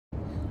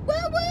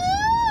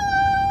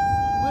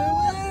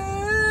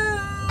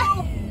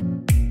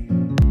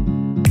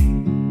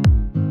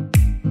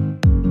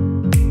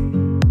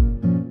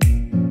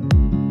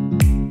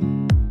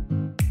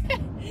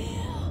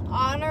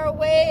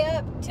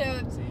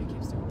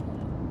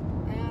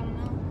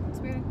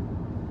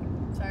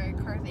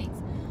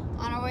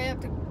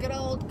to good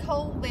old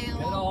Colville.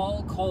 Good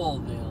old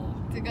Colville.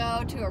 To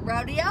go to a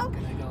rodeo.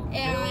 Gonna go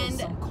And build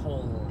some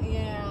coal.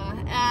 yeah,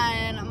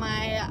 and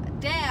my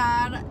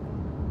dad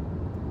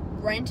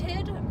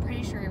rented, I'm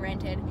pretty sure he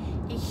rented,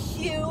 a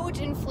huge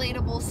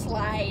inflatable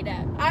slide.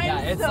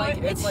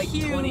 It's like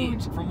huge. 20,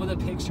 from the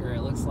picture,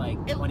 it looks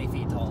like 20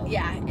 feet tall.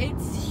 Yeah,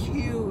 it's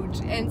huge.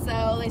 And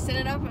so they set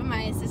it up in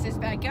my sister's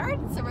backyard.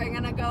 So we're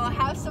gonna go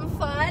have some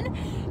fun.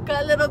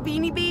 Got a little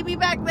beanie baby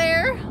back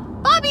there.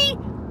 Bobby!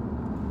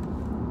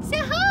 Say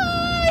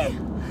hi!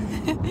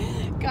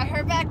 Got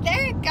her back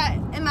there. Got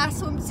in my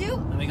swimsuit.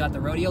 And we got the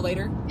rodeo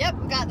later.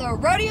 Yep, got the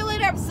rodeo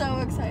later. I'm so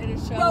excited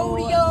to show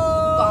Rodeo!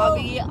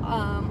 Bobby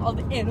all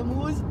the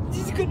animals.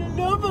 She's gonna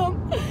love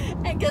them.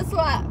 And guess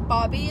what?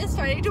 Bobby is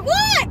starting to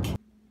walk!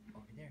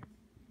 Over there.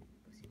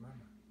 Go see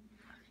Mama.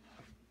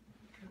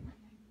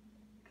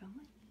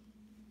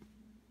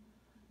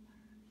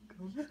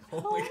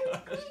 Oh my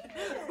gosh.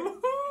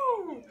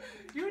 Woohoo!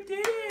 You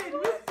did it!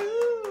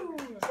 Woohoo!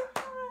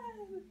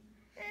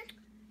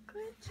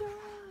 Good job.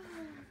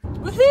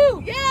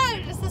 Woohoo!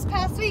 Yeah, just this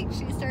past week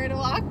she started to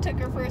walk. Took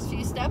her first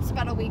few steps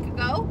about a week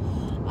ago.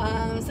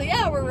 So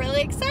yeah, we're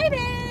really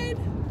excited.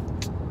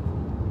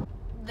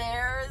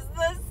 There's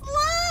the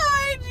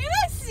slide. Do you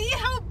guys see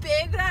how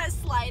big that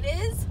slide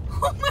is?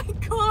 Oh my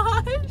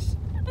gosh.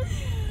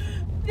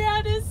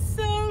 That is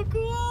so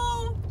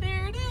cool.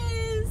 There it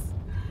is.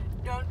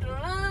 Dun,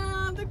 dun,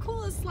 dun, the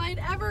coolest slide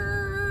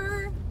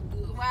ever.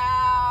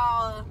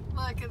 Wow.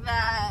 Look at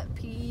that,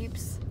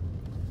 peeps.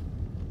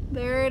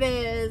 There it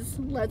is.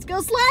 Let's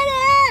go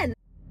slide in.